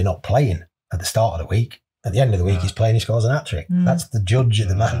he's probably not playing at the start of the week. At the end of the week, he's playing, he scores an hat-trick. That's the judge of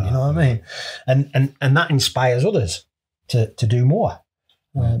the man, you know what I mean? And that inspires others to do more.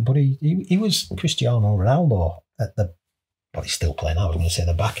 But he was Cristiano Ronaldo at the... But he's still playing now. I was going to say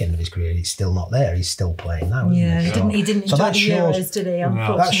the back end of his career, he's still not there. He's still playing now. He didn't enjoy the Euros, did he?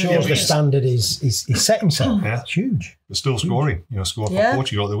 Unfortunately, that shows the standard he's set himself. It's huge. They're still scoring. Scored for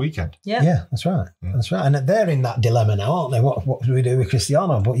Portugal at the weekend. Yeah, that's right. That's right. And they're in that dilemma now, aren't they? What do we do with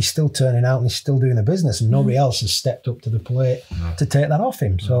Cristiano? But he's still turning out and he's still doing the business, and nobody else has stepped up to the plate to take that off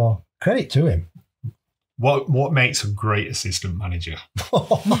him. So credit to him. What makes a great assistant manager?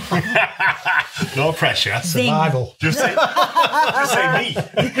 No pressure. Survival. Just say me.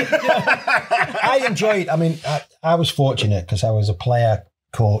 I enjoyed. I mean, I was fortunate because I was a player,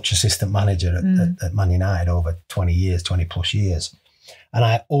 coach, assistant manager at Man United over 20 plus years. And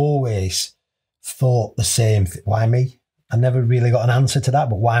I always thought the same thing. Why me? I never really got an answer to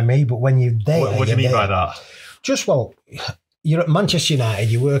that, but why me? But when you're there... What do you mean by that? Just, you're at Manchester United,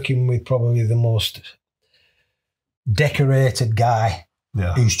 you're working with probably the most decorated guy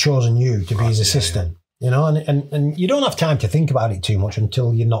who's chosen you to be his assistant. And you don't have time to think about it too much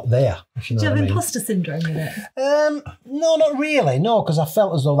until you're not there. Do you have imposter syndrome with it? No, not really. No, because I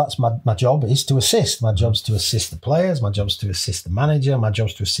felt as though that's my job is to assist. My job's to assist the players. My job's to assist the manager. My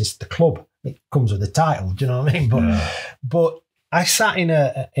job's to assist the club. It comes with the title. Do you know what I mean? But I sat in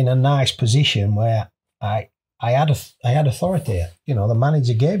a nice position where I had authority. The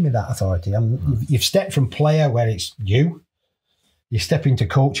manager gave me that authority. You've stepped from player where it's you step into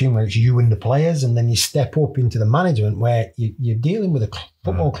coaching where it's you and the players, and then you step up into the management where you're dealing with a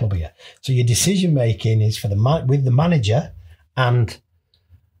football club here. So your decision making is with the manager and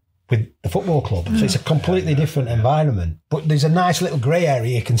with the football club. So it's a completely different environment. But there's a nice little grey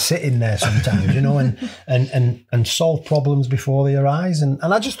area you can sit in there sometimes, and solve problems before they arise. And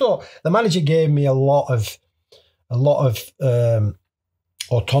I just thought the manager gave me a lot of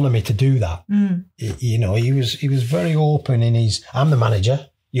autonomy to do that. You know, he was very open in his, I'm the manager,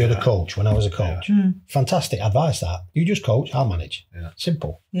 you're the coach when I was a coach. Fantastic advice that. You just coach, I'll manage.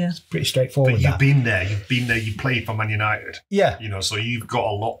 Simple. Yeah. It's pretty straightforward. But you've been there, you played for Man United. Yeah. You know, so you've got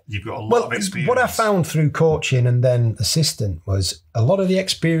a lot of experience. What I found through coaching and then assistant was a lot of the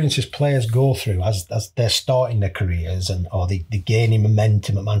experiences players go through as they're starting their careers or they're gaining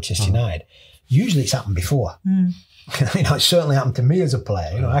momentum at Manchester United. Usually it's happened before. You know, it certainly happened to me as a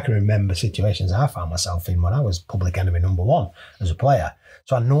player. You know, I can remember situations I found myself in when I was public enemy number one as a player.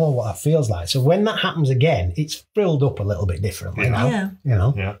 So I know what that feels like. So when that happens again, it's filled up a little bit differently now. You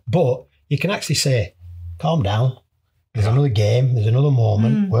know, but you can actually say, calm down. There's another game. There's another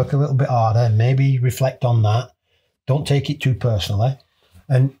moment. Work a little bit harder. Maybe reflect on that. Don't take it too personally,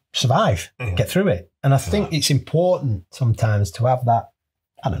 and survive. Get through it. And I think it's important sometimes to have that.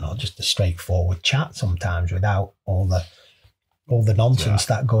 I don't know, just a straightforward chat sometimes without all the nonsense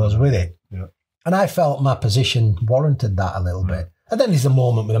that goes with it. Yeah. And I felt my position warranted that a little bit. And then there's a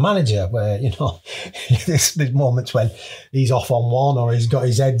moment with the manager where, you know, there's moments when he's off on one or he's got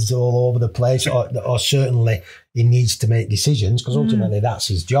his heads all over the place or certainly he needs to make decisions because ultimately that's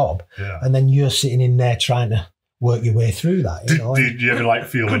his job. Yeah. And then you're sitting in there trying to work your way through that. Did you ever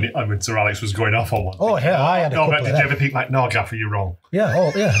feel when Sir Alex was going off on one? Oh, yeah, I had a couple of did you ever think no, Gaffer, you're wrong?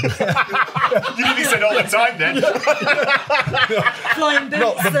 Yeah, You nearly said all the time then. Flying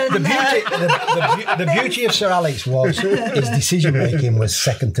boots. The beauty of Sir Alex was his decision making was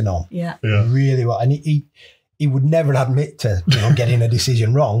second to none. Yeah. Really well. And he would never admit to getting a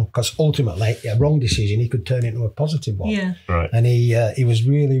decision wrong because ultimately a wrong decision he could turn into a positive one. Yeah. Right. And he was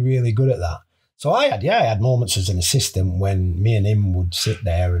really, really good at that. So I had moments as an assistant when me and him would sit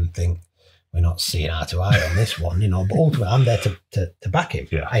there and think, we're not seeing eye to eye on this one, but ultimately I'm there to back him.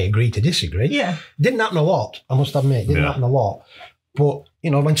 Yeah. I agree to disagree. Yeah. Didn't happen a lot, I must admit. Didn't happen a lot. But,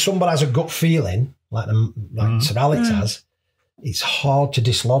 when somebody has a gut feeling, like Sir Alex has, it's hard to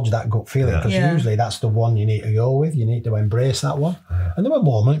dislodge that gut feeling because usually that's the one you need to go with. You need to embrace that one. Yeah. And there were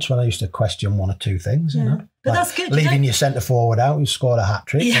moments when I used to question one or two things, But that's good. Leaving your centre forward out who scored a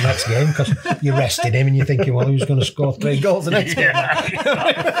hat-trick the next game because you rested him and you're thinking, well, who's going to score 3 goals the next game?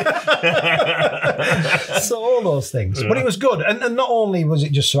 So all those things. Yeah. But it was good. And not only was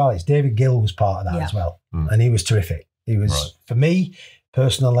it just Sir Alex, David Gill was part of that as well. And he was terrific. He was, for me,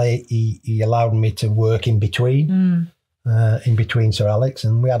 personally, he allowed me to work in between Sir Alex,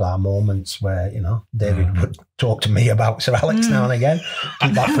 and we had our moments where David would talk to me about Sir Alex now and again.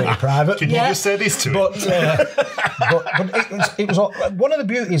 Keep that pretty private. Can you just say this to him? But it was one of the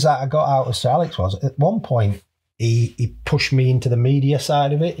beauties that I got out of Sir Alex was at one point he pushed me into the media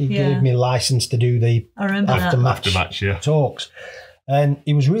side of it. He gave me license to do the after-match talks, and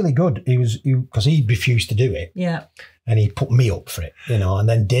he was really good. Because he refused to do it. Yeah. And he put me up for it, and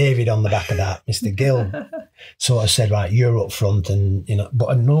then David on the back of that, Mr. Gill, sort of said, right, you're up front, and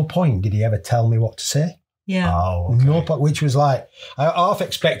but at no point did he ever tell me what to say. Yeah. Oh, okay. No point, which was like, I half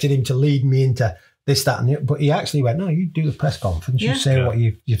expected him to lead me into this, that, and the other, but he actually went, no, you do the press conference, you say what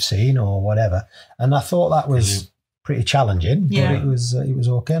you've seen or whatever. And I thought that was pretty challenging, but it was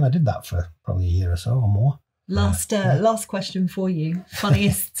okay, and I did that for probably a year or so or more. Last question for you.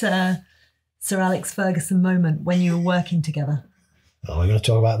 Funniest Sir Alex Ferguson moment when you were working together? Oh, we're going to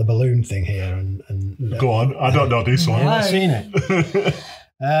talk about the balloon thing here. And go on. I don't know this one. I've not seen it.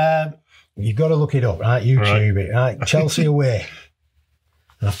 You've got to look it up, right? YouTube it, right? Chelsea away.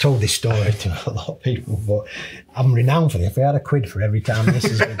 And I've told this story to a lot of people, but I'm renowned for this. If we had a quid for every time this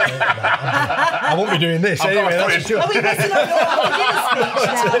has been talked about, I won't be doing this anyway. That's true.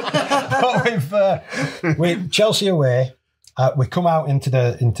 With Chelsea away, we come out into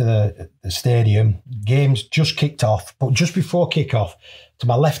the stadium. Game's just kicked off, but just before kick-off, to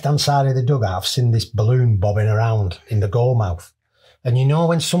my left-hand side of the dugout, I've seen this balloon bobbing around in the goal mouth. And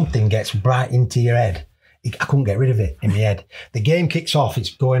when something gets right into your head, I couldn't get rid of it in my head. The game kicks off,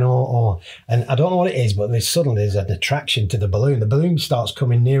 it's going on, and I don't know what it is, but there's an attraction to the balloon. The balloon starts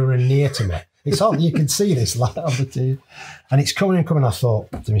coming nearer and nearer to me. It's on, you can see this light on the TV. And it's coming and coming. I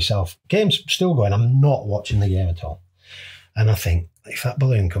thought to myself, game's still going, I'm not watching the game at all. And I think, if that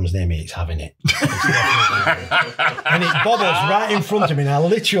balloon comes near me, it's having it. And it bobbles right in front of me, and I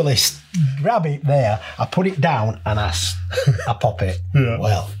literally grab it there, I put it down, and I pop it. Yeah.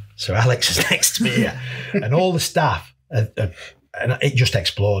 Well, Sir Alex is next to me here, and all the staff, and it just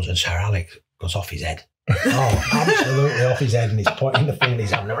explodes, and Sir Alex goes off his head. Oh, absolutely off his head, and he's pointing the finger,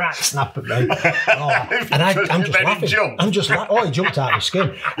 he's having a right snap at me. Oh, and I'm just laughing. He jumped out of his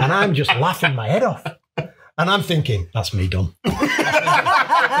skin, and I'm just laughing my head off. And I'm thinking, that's me done.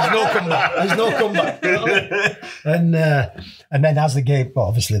 There's no comeback. And then as the game, well,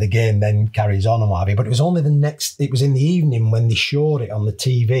 obviously the game then carries on and what have you, but it was only it was in the evening when they showed it on the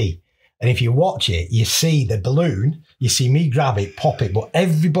TV. And if you watch it, you see the balloon, you see me grab it, pop it, but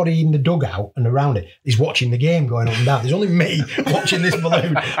everybody in the dugout and around it is watching the game going up and down. There's only me watching this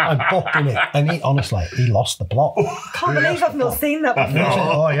balloon and popping it. And he lost the plot. Can't believe I've not seen that before.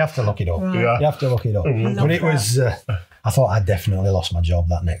 Oh, you have to look it up. Right. You have to look it up. But it was... I thought I'd definitely lost my job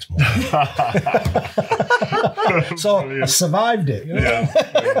that next morning. So I survived it. Yeah.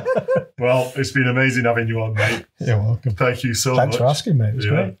 Well, it's been amazing having you on, mate. You're welcome. Thank you so Thanks much. for asking, mate. It was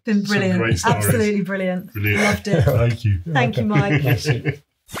great. It's been brilliant. Great stories. Absolutely brilliant. Loved it. Thank you. Thank you, Mike.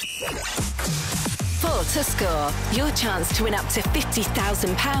 Four to Score, your chance to win up to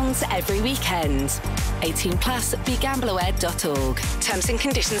 £50,000 every weekend. 18 plus, begambleaware.org. Terms and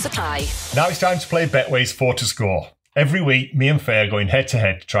conditions apply. Now it's time to play Betway's 4 to Score. Every week, me and Faye are going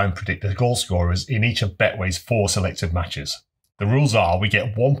head-to-head to try and predict the goal scorers in each of Betway's 4 selected matches. The rules are we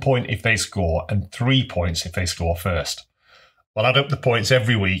get 1 point if they score and 3 points if they score first. We'll add up the points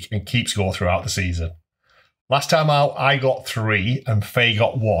every week and keep score throughout the season. Last time out, I got 3 and Faye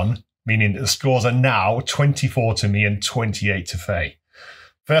got 1, meaning that the scores are now 24 to me and 28 to Faye.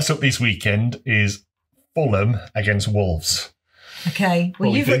 First up this weekend is Fulham against Wolves. Okay.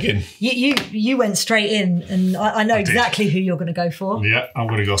 Well, you went straight in, and I know exactly who you're going to go for. Yeah, I'm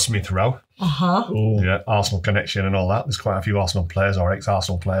going to go Smith Rowe. Yeah, Arsenal connection and all that. There's quite a few Arsenal players or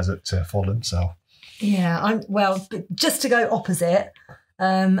ex-Arsenal players at Fulham, so. Yeah, just to go opposite,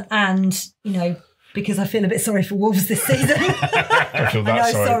 and because I feel a bit sorry for Wolves this season. I feel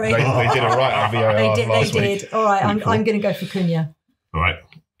that sorry. They did it right on VAR last week. They did. All right, I'm going to go for Cunha. All right.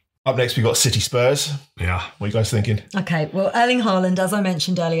 Up next, we've got City Spurs. Yeah. What are you guys thinking? Okay, well, Erling Haaland, as I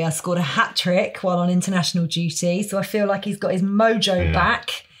mentioned earlier, scored a hat-trick while on international duty, so I feel like he's got his mojo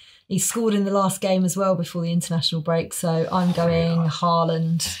back. He scored in the last game as well before the international break, so I'm going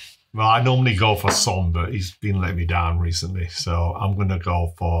Haaland. Well, I normally go for Son, but he's been letting me down recently, so I'm going to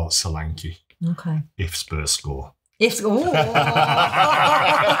go for Solanke. Okay. If Spurs score. I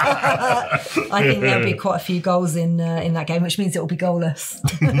think there'll be quite a few goals in that game, which means it will be goalless.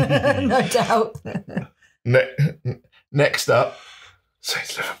 No doubt. Next up,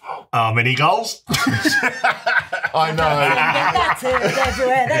 Saints Liverpool. How many goals? I know. Get battered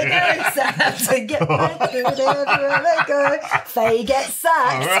everywhere they go, Sam. Get battered everywhere they go. Faye gets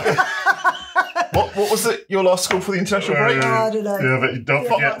sacked. What was it? Your last score for the international break? I don't know. Yeah, but don't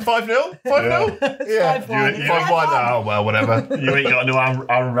forget. 5-0? 5-0? Yeah. 5-1. 5-1. Oh, well, whatever. You ain't got no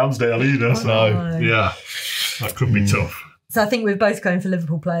Aaron Ramsdale either, so yeah, that could be tough. So I think we're both going for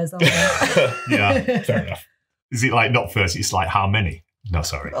Liverpool players, aren't we? Yeah, fair enough. Is it like not first? It's like how many? No,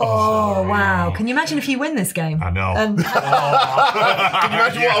 sorry. Oh, wow. Can you imagine if you win this game? I know. Can you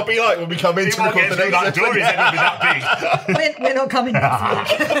imagine what it'll be like when we come into the next door? Is it going to be that big? We're not coming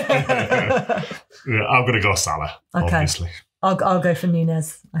next week. Yeah, I'm going to go Salah, obviously. I'll go for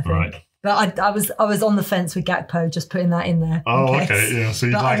Nunes, I think. Right. But I was on the fence with Gakpo, just putting that in there. Oh, okay. Yeah. So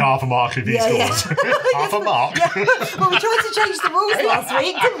you'd like half a mark if he scores. Half a mark? Yeah. Well, we tried to change the rules last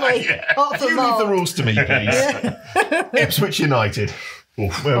week, didn't we? Half a mark. Leave the rules to me, please. Ipswich United.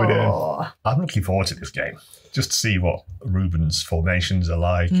 Oof, where are we doing? I'm looking forward to this game. Just to see what Ruben's formations are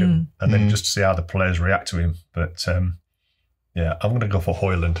like and then just to see how the players react to him. But, yeah, I'm going to go for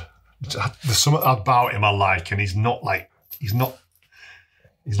Højlund. There's something about him I like, and he's not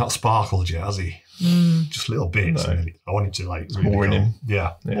sparkled yet, has he? Just little bits. No. I want him to really more in him.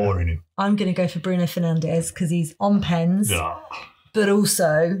 Yeah, more in him. I'm going to go for Bruno Fernandes because he's on pens, but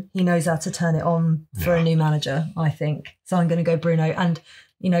also he knows how to turn it on for a new manager, I think. So I'm going to go Bruno. And,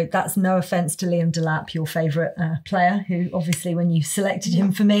 that's no offence to Liam Delap, your favourite player, who obviously when you selected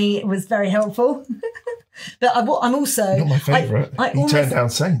him for me was very helpful. But I'm also... Not my favourite. He turned down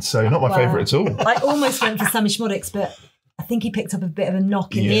Saints, so not my favourite at all. I almost went for Sami Šmodić, but I think he picked up a bit of a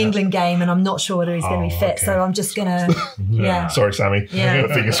knock in the England game, and I'm not sure whether he's going to be fit. Okay. So I'm just going to... Sorry, Sammy. Yeah.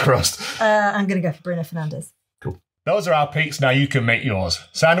 Fingers crossed. I'm going to go for Bruno Fernandes. Cool. Those are our picks. Now you can make yours.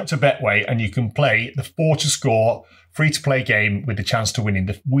 Sign up to Betway and you can play the 4 to Score free-to-play game with the chance to win in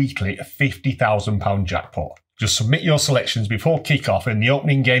the weekly £50,000 jackpot. Just submit your selections before kick-off in the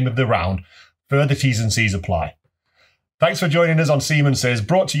opening game of the round. Further T's and C's apply. Thanks for joining us on Seaman Says,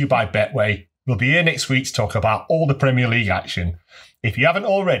 brought to you by Betway. We'll be here next week to talk about all the Premier League action. If you haven't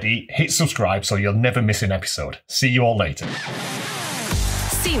already, hit subscribe so you'll never miss an episode. See you all later.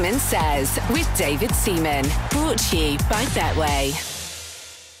 Seaman Says with David Seaman, brought to you by Betway.